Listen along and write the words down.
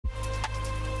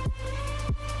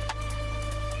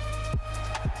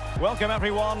Welcome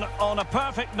everyone on a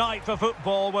perfect night for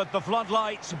football with the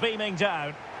floodlights beaming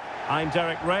down. I'm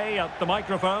Derek Ray at the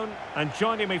microphone, and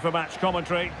joining me for match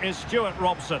commentary is Stuart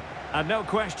Robson. And no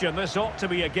question, this ought to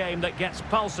be a game that gets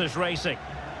pulses racing.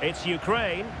 It's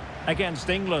Ukraine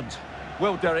against England.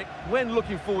 Well, Derek, when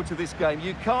looking forward to this game,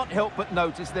 you can't help but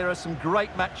notice there are some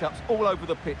great matchups all over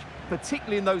the pitch,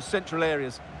 particularly in those central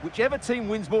areas. Whichever team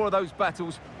wins more of those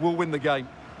battles will win the game.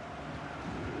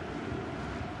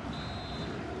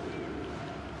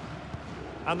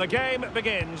 And the game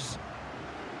begins.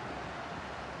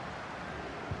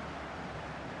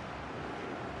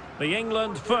 The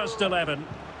England first 11.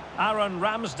 Aaron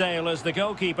Ramsdale is the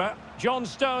goalkeeper. John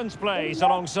Stones plays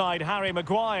alongside Harry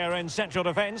Maguire in central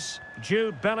defence.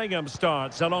 Jude Bellingham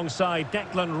starts alongside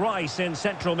Declan Rice in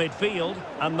central midfield.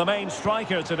 And the main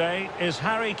striker today is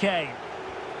Harry Kane.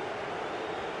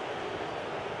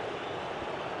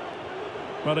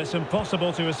 Well, it's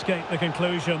impossible to escape the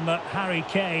conclusion that Harry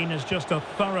Kane is just a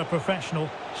thorough professional.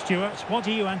 Stuart, what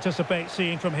do you anticipate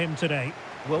seeing from him today?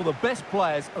 Well, the best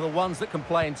players are the ones that can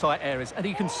play in tight areas, and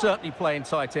he can certainly play in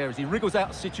tight areas. He wriggles out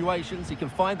of situations, he can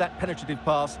find that penetrative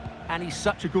pass, and he's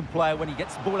such a good player when he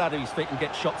gets the ball out of his feet and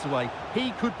gets shots away. He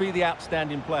could be the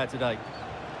outstanding player today.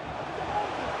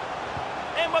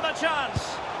 In with a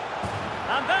chance.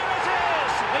 And there it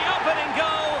is! The opening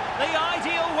goal, the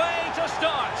ideal way to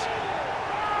start.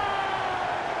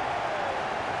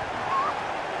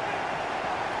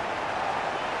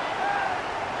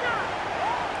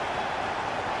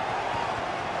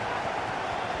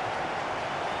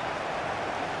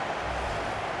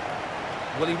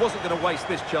 Well, he wasn't going to waste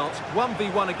this chance.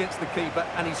 1v1 against the keeper,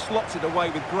 and he slots it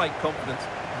away with great confidence.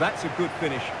 That's a good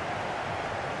finish.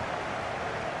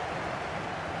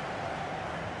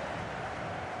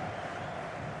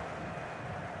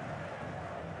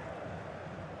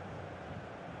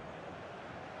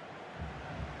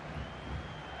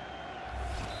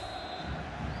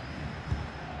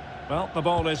 Well, the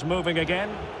ball is moving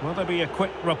again. Will there be a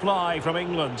quick reply from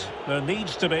England? There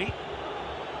needs to be.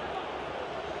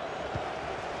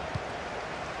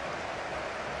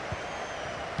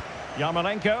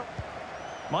 Yarmolenko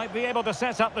might be able to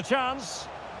set up the chance.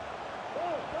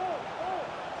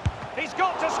 He's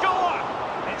got to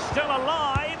score! It's still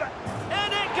alive,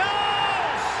 and it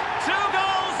goes! 2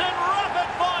 goals in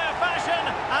rapid-fire fashion,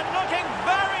 and looking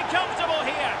very comfortable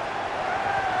here.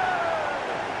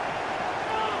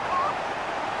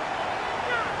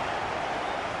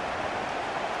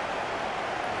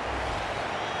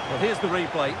 Well, here's the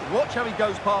replay. Watch how he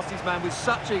goes past his man with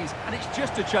such ease, and it's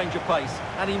just a change of pace,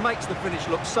 and he makes the finish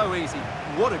look so easy.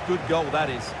 What a good goal that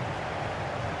is.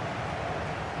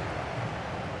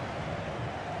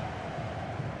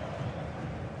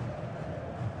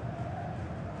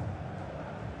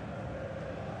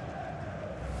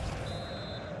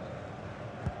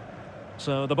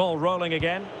 So the ball rolling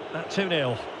again at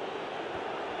 2-0.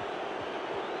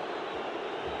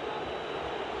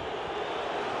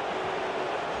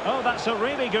 Oh, that's a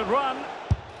really good run.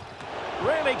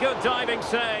 Really good diving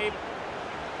save.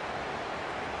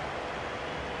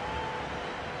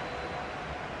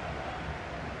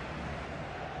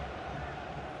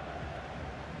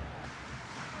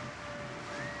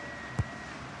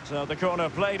 So the corner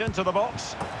played into the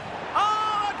box.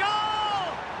 Oh, a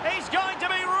goal! He's going to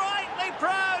be rightly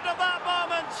proud of that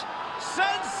moment.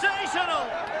 Sensational!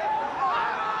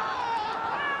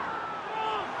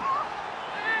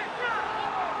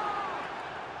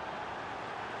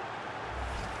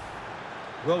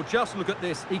 Well, just look at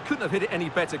this. He couldn't have hit it any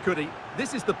better, could he?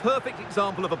 This is the perfect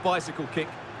example of a bicycle kick.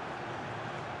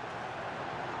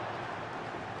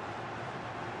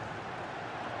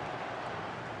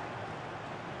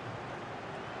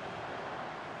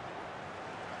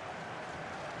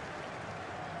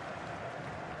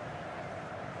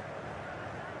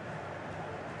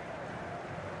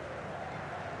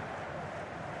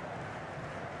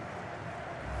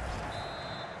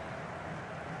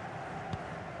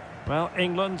 Well,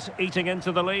 England eating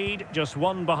into the lead, just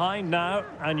one behind now,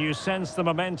 and you sense the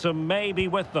momentum may be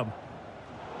with them.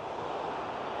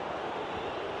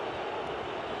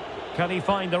 Can he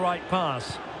find the right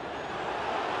pass?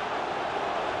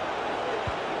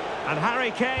 And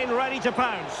Harry Kane ready to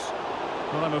pounce.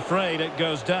 Well, I'm afraid it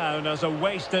goes down as a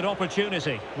wasted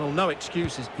opportunity. Well, no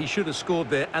excuses. He should have scored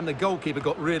there, and the goalkeeper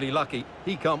got really lucky.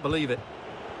 He can't believe it.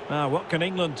 Now, what can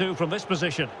England do from this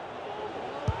position?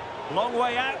 Long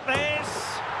way out this.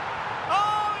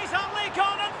 Oh, he's only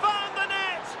gone and found the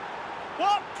net.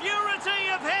 What purity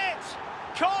of hit.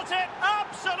 Caught it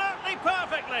absolutely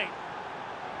perfectly.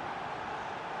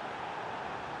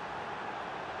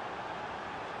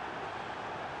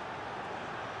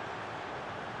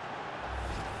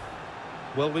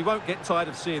 Well, we won't get tired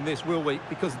of seeing this, will we?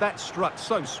 Because that struck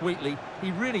so sweetly.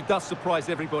 He really does surprise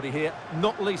everybody here,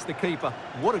 not least the keeper.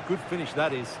 What a good finish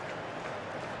that is.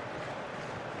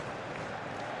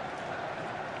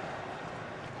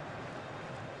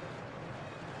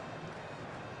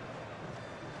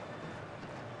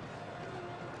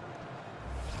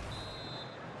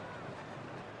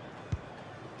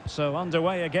 So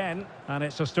underway again, and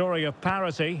it's a story of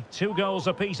parity. 2 goals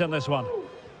apiece in this one.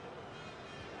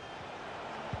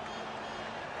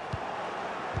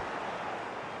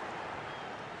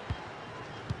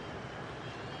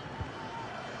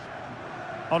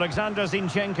 Alexander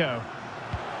Zinchenko.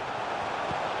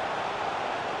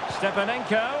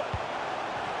 Stepanenko.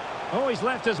 Oh, he's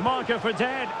left his marker for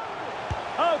dead.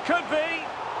 Oh, could be.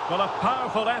 Well, a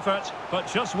powerful effort, but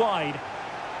just wide.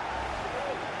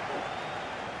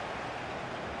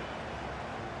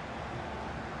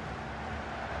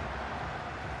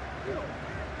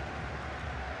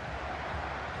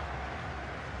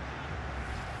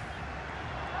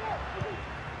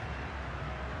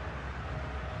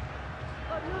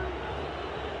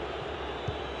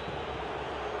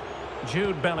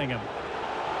 Jude Bellingham.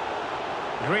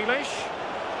 Grealish.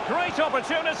 Great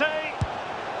opportunity.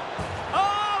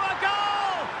 Oh, a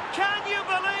goal! Can you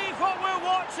believe what we're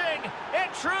watching?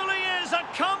 It truly is a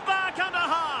comeback and a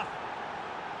half.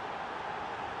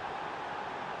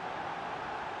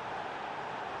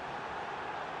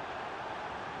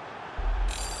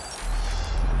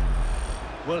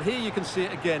 Well, here you can see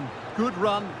it again. Good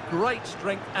run, great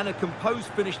strength, and a composed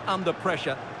finish under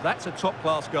pressure. That's a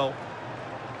top-class goal.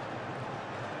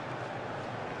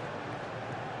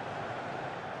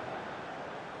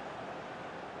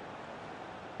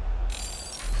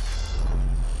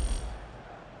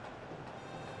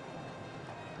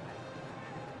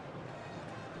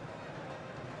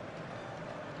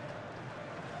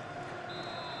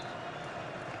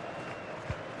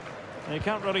 You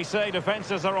can't really say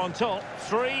defences are on top.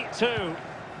 3-2.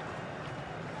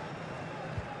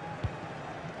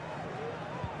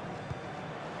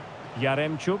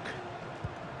 Yaremchuk.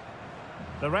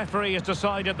 The referee has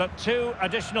decided that 2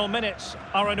 additional minutes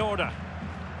are in order.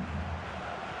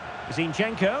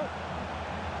 Zinchenko.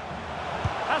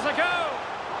 Has a go.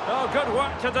 Oh, good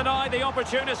work to deny the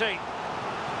opportunity.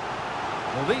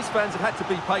 Well, these fans have had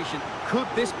to be patient. Could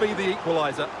this be the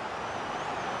equaliser?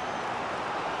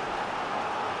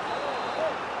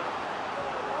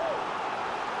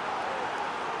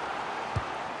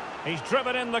 He's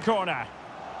driven in the corner.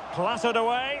 Clattered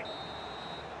away.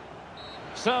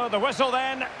 So the whistle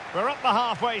then. We're at the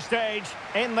halfway stage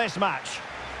in this match.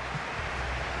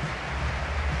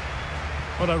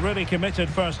 What a really committed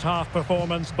first-half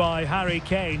performance by Harry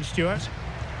Kane, Stuart.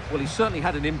 Well, he certainly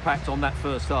had an impact on that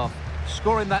first half,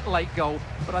 scoring that late goal,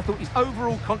 but I thought his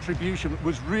overall contribution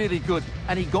was really good,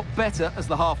 and he got better as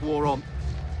the half wore on.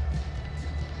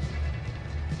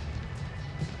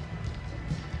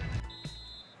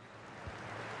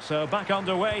 So back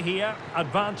underway here.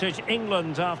 Advantage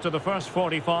England after the first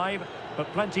 45, but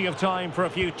plenty of time for a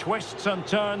few twists and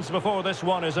turns before this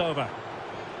one is over.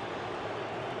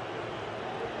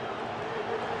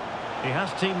 He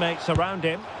has teammates around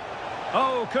him.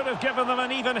 Oh, could have given them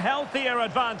an even healthier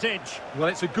advantage. Well,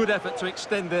 it's a good effort to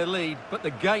extend their lead, but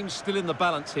the game's still in the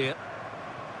balance here.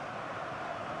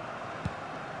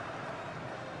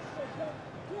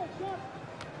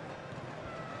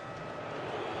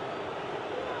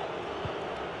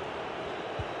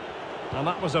 And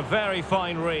that was a very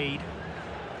fine read.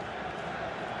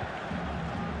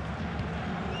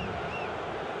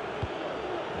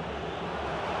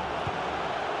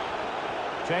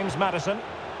 James Maddison.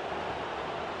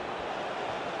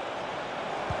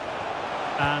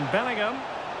 And Bellingham.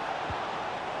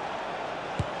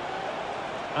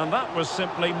 And that was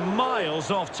simply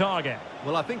miles off target.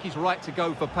 Well, I think he's right to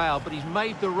go for power, but he's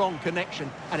made the wrong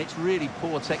connection, and it's really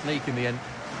poor technique in the end.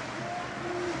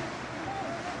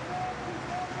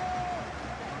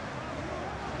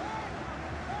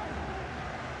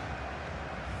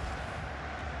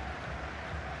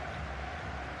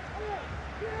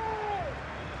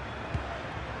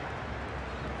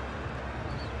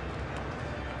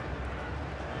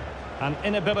 An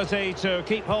inability to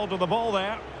keep hold of the ball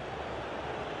there.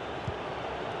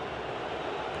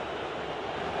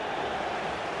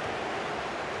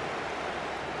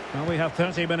 Well, we have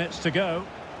 30 minutes to go.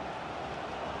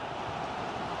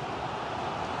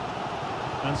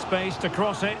 And space to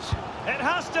cross it. It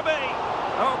has to be!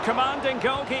 Oh, commanding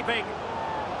goalkeeping.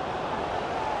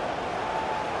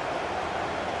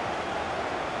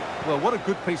 Well, what a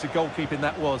good piece of goalkeeping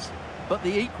that was. But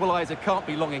the equaliser can't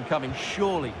be long in coming,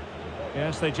 surely.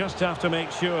 Yes, they just have to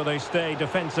make sure they stay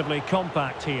defensively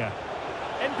compact here.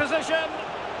 In position!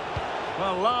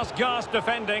 Well, last gasp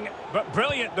defending, but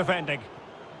brilliant defending.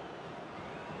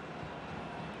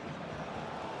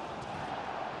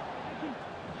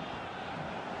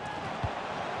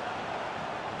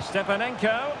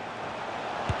 Stepanenko.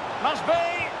 Must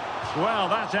be! Well,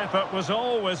 that effort was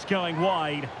always going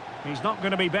wide. He's not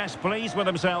going to be best pleased with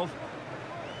himself.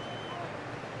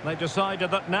 They've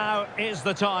decided that now is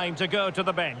the time to go to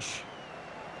the bench.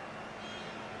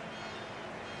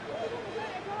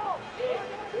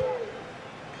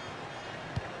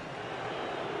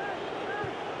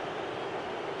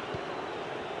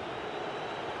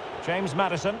 James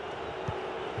Maddison.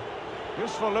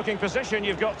 Useful looking position,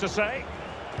 you've got to say.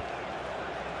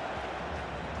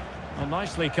 Well,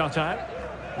 nicely cut out,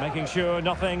 making sure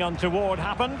nothing untoward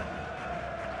happened.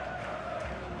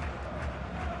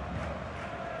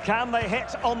 Can they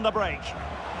hit on the break?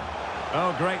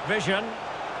 Oh, great vision.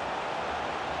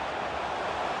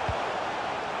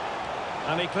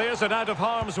 And he clears it out of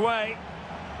harm's way.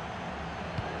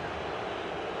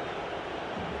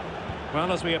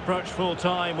 Well, as we approach full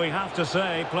time, we have to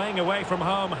say, playing away from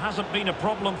home hasn't been a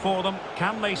problem for them.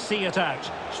 Can they see it out?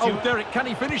 Oh, Derek, can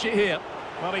he finish it here?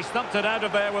 Well, he stumped it out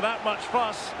of there without much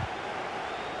fuss.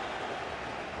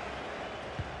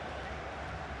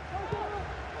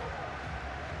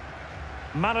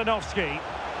 Malinovsky.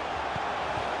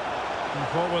 And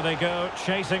forward they go,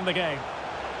 chasing the game.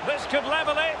 This could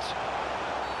level it.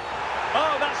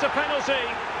 Oh, that's a penalty.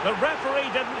 The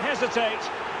referee didn't hesitate.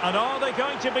 And are they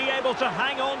going to be able to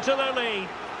hang on to their lead?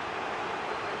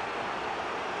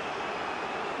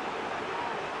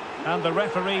 And the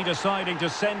referee deciding to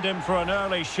send him for an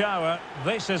early shower.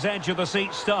 This is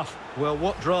edge-of-the-seat stuff. Well,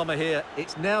 what drama here.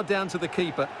 It's now down to the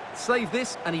keeper. Save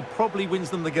this and he probably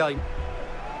wins them the game.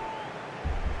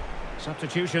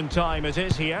 Substitution time it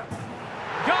is here.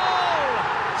 Goal!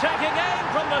 Taking aim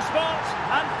from the spot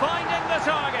and finding the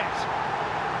target.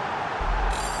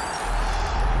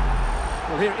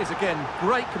 Well, here it is again.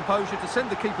 Great composure to send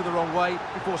the keeper the wrong way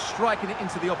before striking it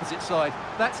into the opposite side.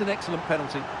 That's an excellent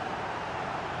penalty.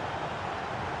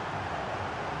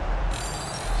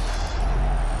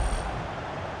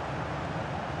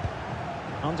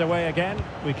 Underway again.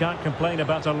 We can't complain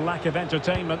about a lack of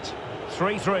entertainment.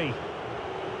 3-3.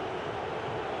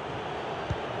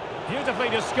 Beautifully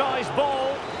disguised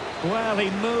ball. Well, he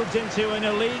moved into an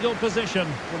illegal position.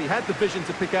 Well, he had the vision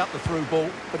to pick out the through ball,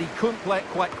 but he couldn't play it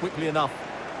quite quickly enough.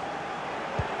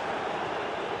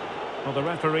 Well, the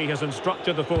referee has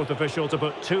instructed the fourth official to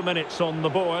put 2 minutes on the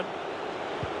board.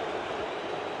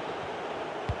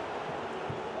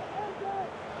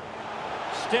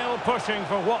 Still pushing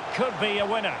for what could be a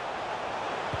winner.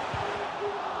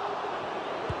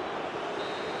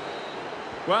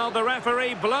 Well, the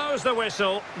referee blows the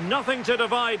whistle. Nothing to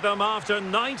divide them after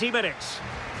 90 minutes.